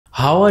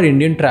How are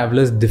Indian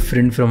travelers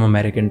different from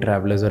American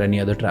travelers or any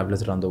other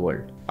travelers around the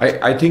world?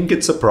 I think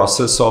it's a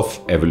process of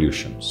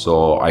evolution.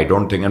 So I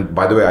don't think, and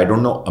by the way, I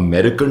don't know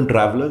American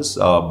travelers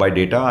by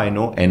data. I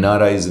know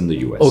NRIs in the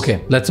US.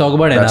 Okay, let's talk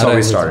about NRIs. That's how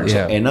we started.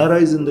 Yeah. So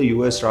NRIs in the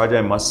US, Raj,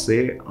 I must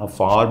say, are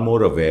far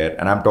more aware.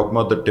 And I'm talking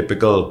about the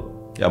typical,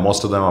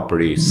 most of them are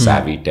pretty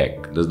savvy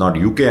tech. There's not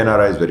UK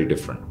NRI is very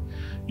different.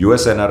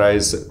 US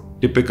NRIs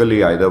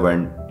typically either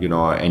went,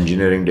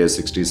 engineering days,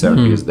 60s,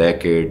 70s, their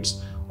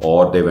kids,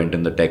 or they went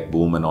in the tech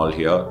boom and all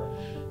here.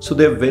 So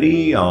they're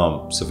very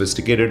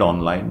sophisticated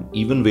online.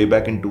 Even way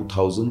back in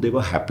 2000, they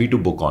were happy to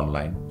book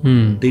online.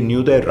 They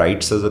knew their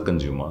rights as a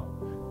consumer.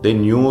 They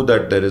knew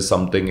that there is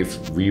something,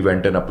 if we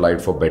went and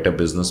applied for Better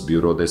Business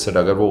Bureau, they said,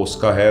 agar wo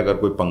uska hai, agar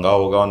koi panga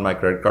hoga on my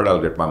credit card,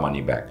 I'll get my money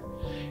back.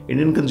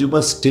 Indian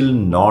consumers still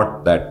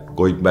not that,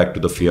 going back to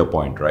the fear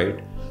point,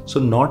 right?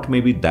 So not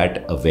maybe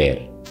that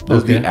aware.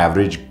 There's the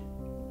average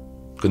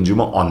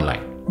consumer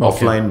online.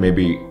 Offline,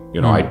 maybe,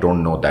 I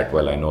don't know that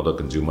well. I know the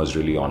consumers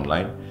really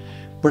online.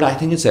 But I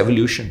think it's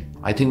evolution.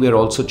 I think we're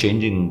also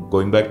changing.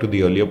 Going back to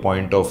the earlier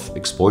point of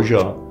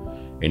exposure,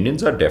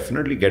 Indians are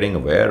definitely getting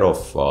aware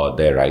of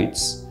their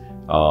rights.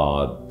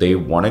 They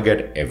want to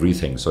get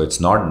everything. So it's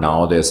not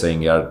now they're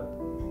saying, yaar,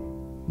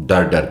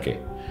 dar ke.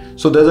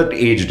 So there's an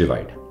age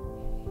divide.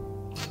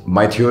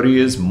 My theory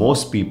is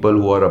most people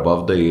who are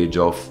above the age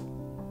of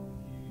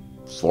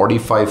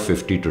 45,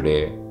 50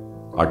 today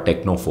are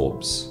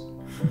technophobes.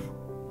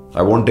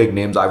 I won't take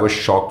names. I was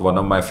shocked. One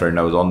of my friends,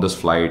 I was on this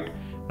flight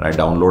and I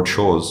download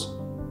shows.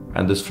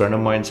 And this friend of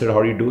mine said,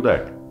 how do you do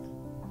that?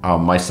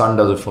 My son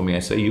does it for me. I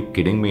say, are you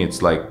kidding me?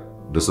 It's like,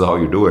 this is how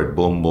you do it.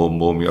 Boom, boom,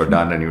 boom, you're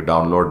done and you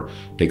download.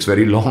 It takes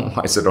very long.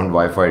 I said on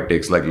Wi-Fi, it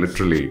takes like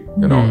literally,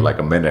 like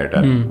a minute.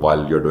 And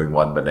while you're doing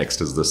one, the next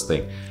is this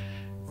thing.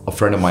 A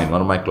friend of mine,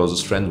 one of my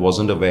closest friends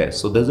wasn't aware.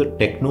 So there's a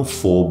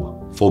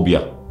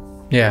technophobia.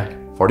 Yeah.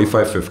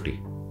 45, 50.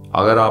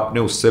 अगर आपने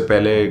उससे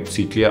पहले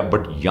सीख लिया,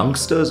 but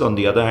youngsters on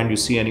the other hand, you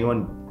see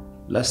anyone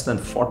less than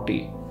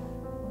 40,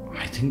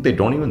 I think they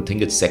don't even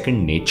think it's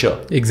second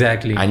nature.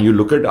 Exactly. And you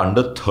look at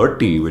under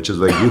 30, which is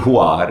where you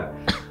are,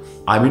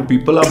 I mean,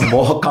 people are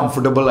more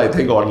comfortable, I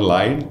think,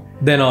 online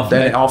than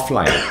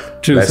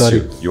offline. True, Bless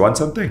sorry. You want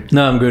something?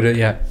 No, I'm good,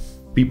 yeah.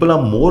 People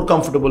are more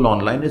comfortable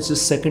online. It's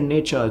just second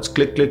nature. It's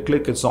click, click,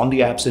 click. It's on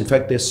the apps. In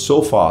fact, they're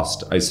so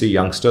fast. I see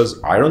youngsters.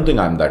 I don't think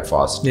I'm that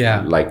fast.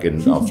 Yeah. Like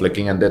in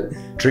flicking, and there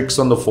are tricks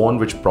on the phone,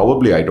 which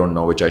probably I don't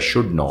know, which I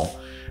should know.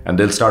 And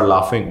they'll start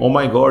laughing. Oh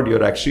my God,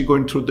 you're actually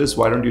going through this.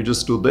 Why don't you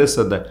just do this?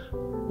 And then,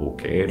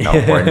 okay, now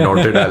point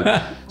noted.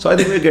 So I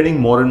think we're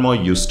getting more and more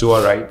used to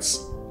our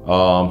rights.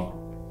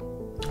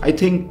 I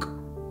think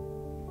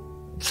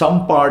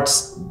some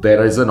parts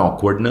there is an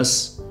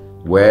awkwardness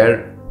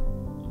where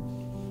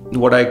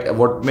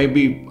what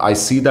maybe I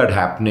see that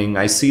happening.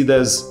 I see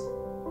there's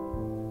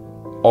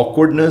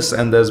awkwardness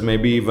and there's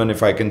maybe even,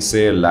 if I can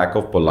say, a lack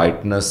of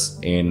politeness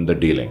in the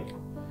dealing.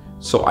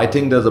 So I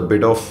think there's a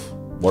bit of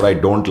what I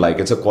don't like.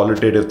 It's a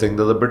qualitative thing.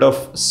 There's a bit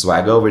of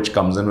swagger which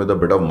comes in with a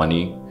bit of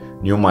money,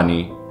 new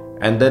money,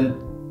 and then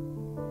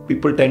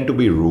people tend to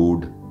be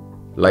rude.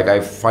 Like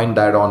I find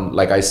that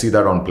I see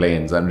that on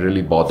planes and it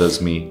really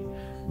bothers me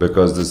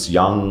because this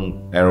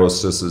young air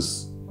hostess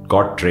is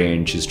got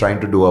trained, she's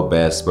trying to do her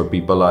best, but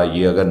people are,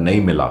 ye agar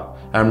nahi mila.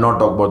 I'm not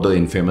talking about the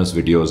infamous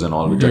videos and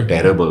all, which are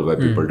terrible, where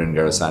people didn't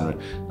get a sandwich.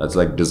 That's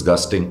like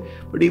disgusting.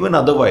 But even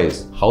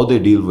otherwise, how they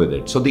deal with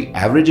it. So the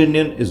average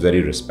Indian is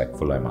very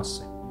respectful, I must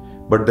say.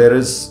 But there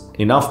is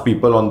enough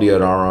people on the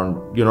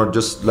around,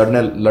 just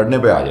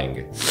ladne pe aa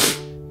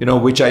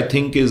jayenge. Which I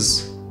think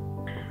is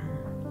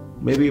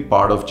maybe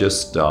part of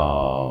just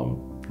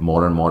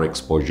more and more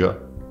exposure.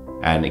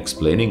 And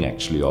explaining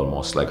actually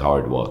almost like how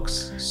it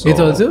works. So it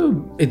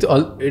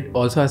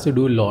also has to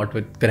do a lot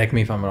with, correct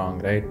me if I'm wrong,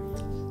 right?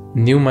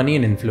 New money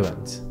and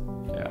influence.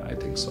 Yeah, I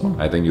think so.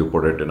 I think you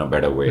put it in a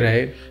better way.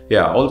 Right.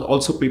 Yeah.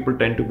 Also, people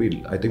tend to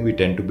be, I think we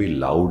tend to be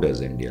loud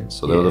as Indians.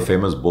 So there was a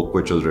famous book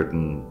which was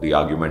written, The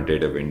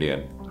Argumentative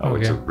Indian,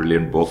 which is a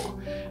brilliant book.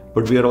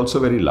 But we are also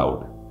very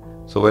loud.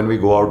 So when we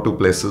go out to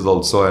places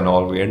also and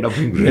all, we end up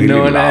being really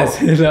loud.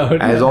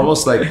 And it's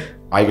almost like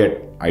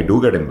I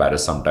do get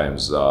embarrassed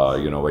sometimes,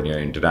 when you're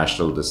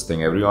international, this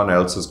thing, everyone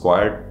else is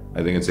quiet.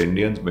 I think it's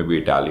Indians, maybe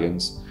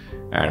Italians,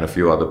 and a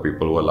few other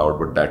people who are loud,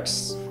 but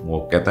that's, we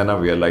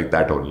are like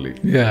that only.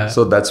 Yeah.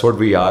 So that's what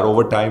we are.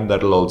 Over time,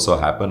 that'll also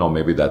happen, or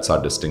maybe that's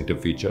our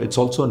distinctive feature. It's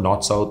also a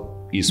north-south,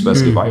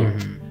 east-west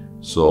divide.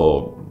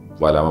 So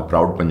while I'm a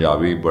proud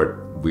Punjabi, but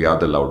we are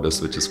the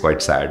loudest, which is quite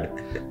sad.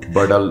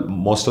 But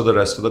most of the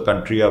rest of the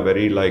country are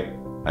very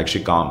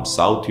actually calm.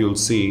 South, you'll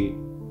see,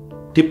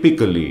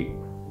 typically,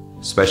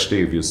 especially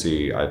if you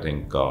see, I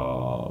think,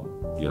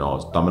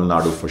 Tamil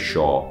Nadu for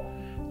sure,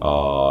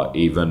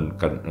 even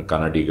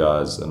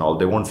Kannadigas and all,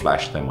 they won't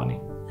flash their money.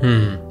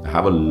 They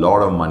have a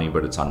lot of money,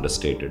 but it's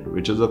understated,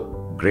 which is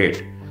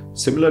great.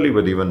 Similarly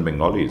with even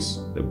Bengalis,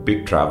 the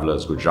big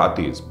travelers,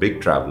 Gujaratis, big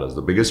travelers.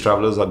 The biggest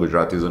travelers are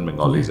Gujaratis and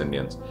Bengalis,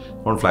 Indians.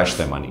 They won't flash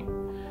their money.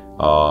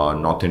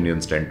 North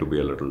Indians tend to be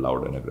a little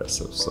loud and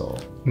aggressive. So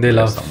they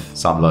love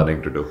some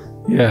learning to do.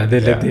 Yeah,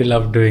 they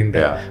love doing that.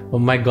 Yeah. Oh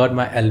my God,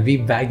 my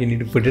LV bag, you need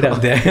to put it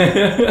up there.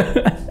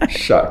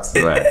 Shucks,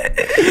 man.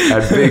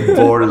 That big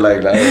board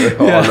like that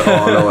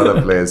all over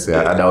the place.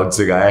 Yeah,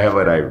 announcing I have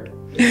arrived.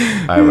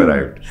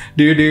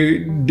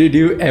 Did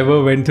you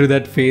ever went through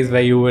that phase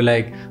where you were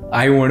like,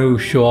 I want to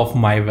show off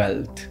my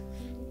wealth?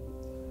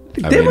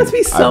 There must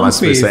be some I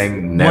must phase. be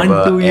saying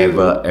never,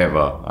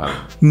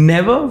 ever.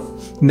 Never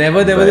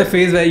there was a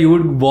phase where you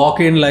would walk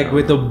in like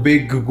with a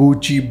big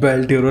Gucci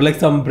belt, like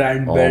some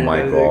brand belt. Oh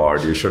my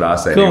God, you should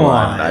ask anyone.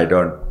 I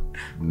don't,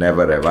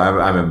 never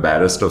ever. I'm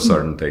embarrassed of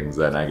certain things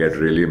and I get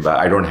really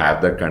embarrassed. I don't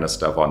have that kind of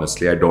stuff,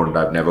 honestly. I've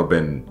never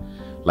been,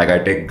 like I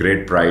take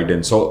great pride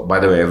in. So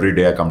by the way, every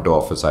day I come to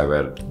office, I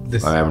wear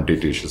my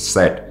MMT t-shirt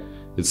set.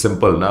 It's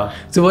simple, na?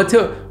 So what's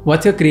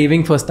your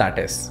craving for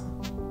status?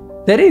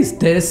 There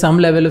is some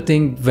level of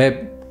thing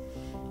where,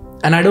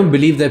 and I don't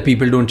believe that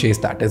people don't chase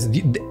status.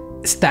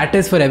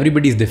 Status for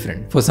everybody is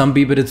different. For some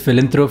people it's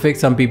philanthropic,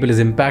 some people is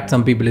impact,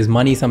 some people is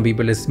money, some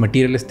people is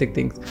materialistic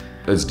things.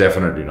 It's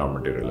definitely not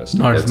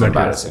materialistic. It's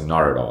embarrassing.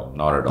 Not at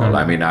all.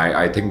 I mean,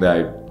 I think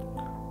that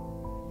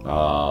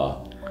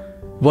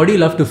what do you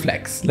love to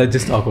flex? Let's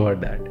just talk about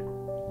that.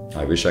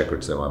 I wish I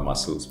could say my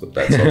muscles, but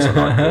that's also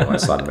not true. My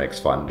son makes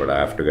fun, but I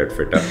have to get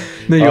fitter.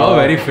 No, you're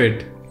very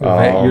fit.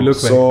 You look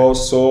very fit.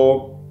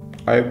 So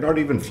I have not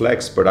even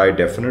flexed, but I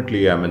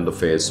definitely am in the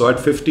phase. So at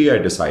 50, I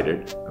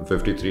decided, I'm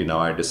 53 now,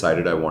 I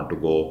decided I want to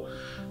go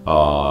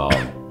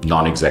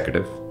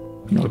non-executive.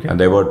 Okay. And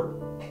there were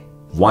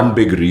one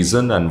big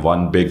reason and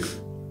one big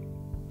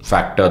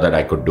factor that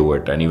I could do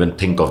it and even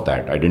think of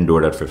that. I didn't do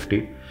it at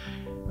 50.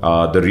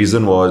 The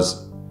reason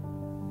was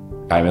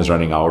time is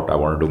running out. I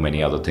want to do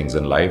many other things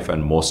in life.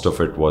 And most of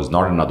it was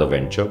not another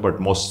venture, but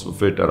most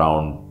of it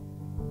around,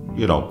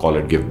 call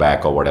it give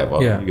back or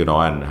whatever,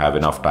 and have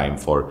enough time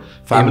for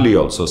family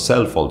also,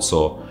 self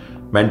also,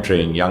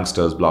 mentoring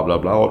youngsters, blah, blah,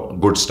 blah, all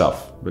good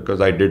stuff. Because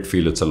I did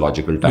feel it's a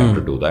logical time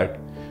to do that.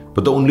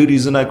 But the only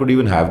reason I could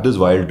even have this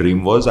wild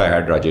dream was I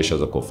had Rajesh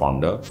as a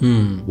co-founder,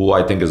 who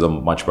I think is a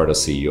much better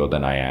CEO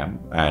than I am.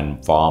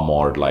 And far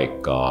more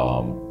like,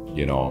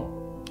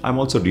 I'm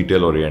also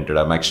detail oriented.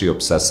 I'm actually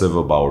obsessive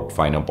about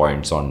finer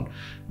points on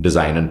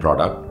design and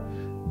product.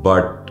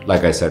 But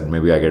like I said,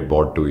 maybe I get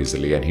bored too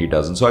easily and he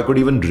doesn't. So I could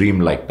even dream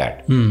like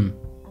that. And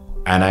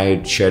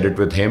I shared it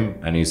with him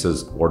and he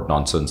says, what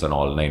nonsense and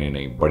all.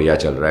 Nahi, badhiya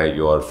chal raha hai.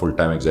 You are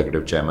full-time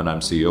executive chairman. I'm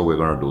CEO. We're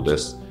going to do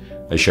this.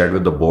 I shared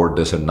with the board.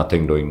 They said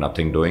nothing doing.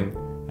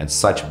 And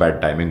such bad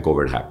timing,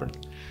 COVID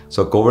happened.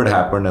 So COVID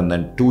happened and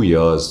then 2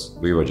 years,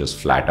 we were just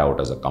flat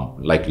out as a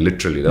company. Like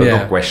literally, there was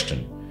no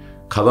question.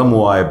 Khadam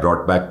hua, I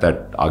brought back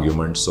that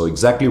argument. So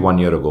exactly 1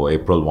 year ago,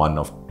 April 1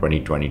 of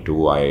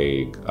 2022,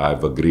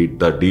 I've agreed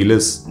the deal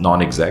is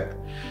non-exec.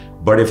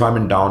 But if I'm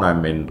in town,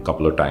 I'm in a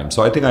couple of times.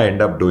 So I think I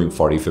end up doing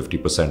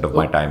 40-50% of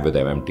my time with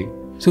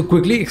MMT. So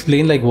quickly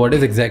explain like what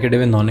is executive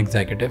and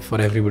non-executive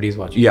for everybody who's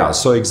watching. Yeah,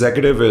 so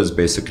executive is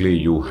basically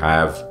you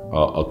have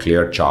a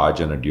clear charge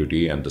and a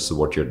duty and this is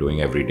what you're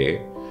doing every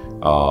day.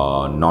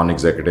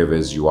 Non-executive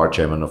is you are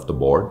chairman of the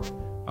board,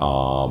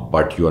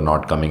 but you are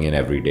not coming in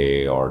every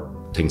day or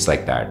things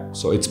like that.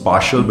 So it's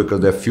partial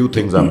because there are few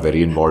things I'm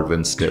very involved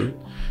in still.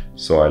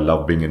 So I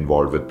love being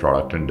involved with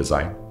product and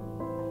design.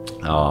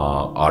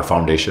 Our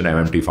foundation,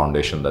 MMT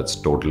Foundation, that's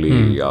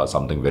totally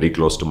something very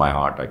close to my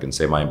heart. I can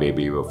say my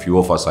baby, a few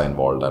of us are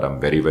involved that I'm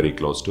very, very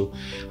close to.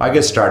 I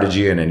guess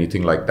strategy and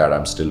anything like that,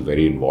 I'm still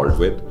very involved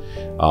with.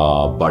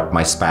 But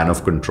my span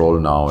of control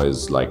now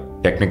is like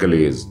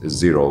technically is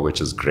zero, which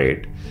is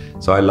great.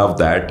 So I love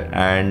that.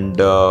 And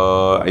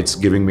it's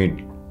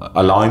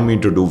allowing me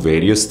to do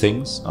various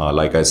things.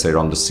 Like I said,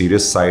 on the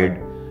serious side,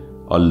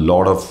 a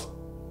lot of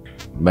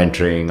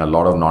mentoring, a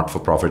lot of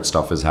not-for-profit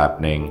stuff is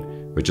happening,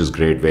 which is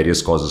great.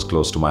 Various causes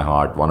close to my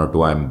heart. 1 or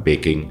 2 I'm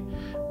baking.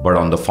 But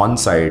on the fun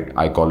side,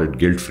 I call it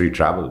guilt-free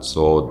travel.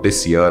 So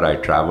this year I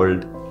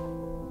traveled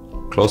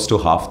close to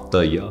half the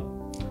year.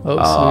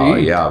 Oh,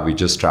 sweet. Yeah, we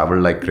just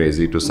traveled like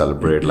crazy to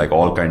celebrate like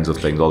all kinds of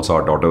things. Also,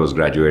 our daughter was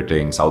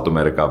graduating, South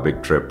America,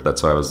 big trip.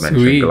 That's why I was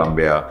mentioning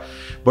Colombia.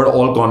 But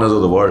all corners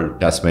of the world,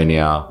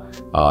 Tasmania,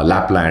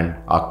 Lapland,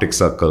 Arctic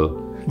Circle.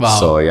 Wow.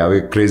 So yeah,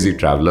 we're crazy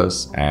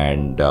travelers.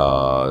 And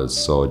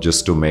so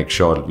just to make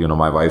sure,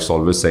 my wife's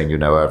always saying, you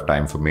never have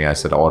time for me. I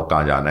said, aur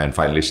kahan jana? And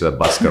finally she said,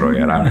 bas karo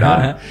yaar, I'm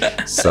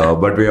done. So,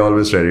 but we're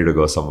always ready to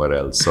go somewhere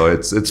else. So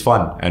it's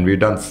fun. And we've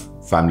done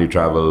family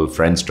travel,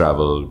 friends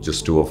travel,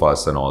 just 2 of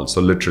us and all.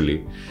 So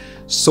literally,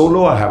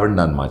 solo I haven't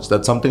done much.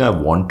 That's something I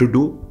want to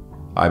do.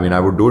 I mean, I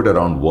would do it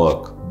around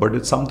work, but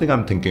it's something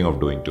I'm thinking of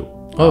doing too.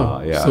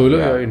 Solo,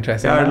 you're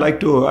interested. Yeah, I'd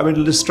like to. I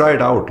mean, let's try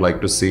it out. Like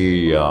to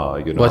see,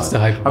 What's the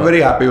hype? I'm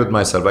very happy with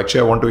myself.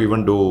 Actually, I want to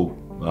even do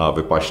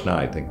Vipassana.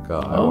 I think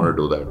I want to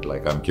do that.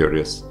 Like, I'm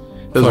curious.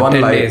 There's for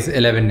 10 days,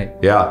 11 days.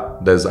 Yeah,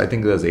 I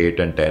think there's 8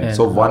 and 10.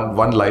 So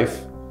one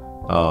life,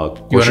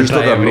 कोशिश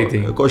तो कर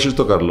लो, कोशिश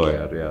तो कर लो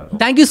यार.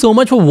 Thank you so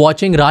much for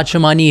watching Raj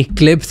Shamani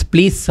clips.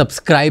 Please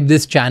subscribe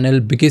this channel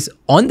because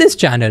on this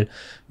channel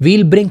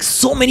we'll bring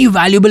so many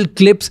valuable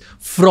clips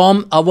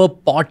from our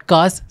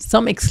podcast,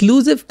 some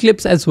exclusive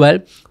clips as well,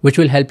 which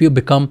will help you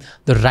become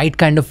the right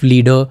kind of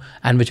leader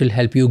and which will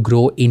help you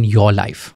grow in your life.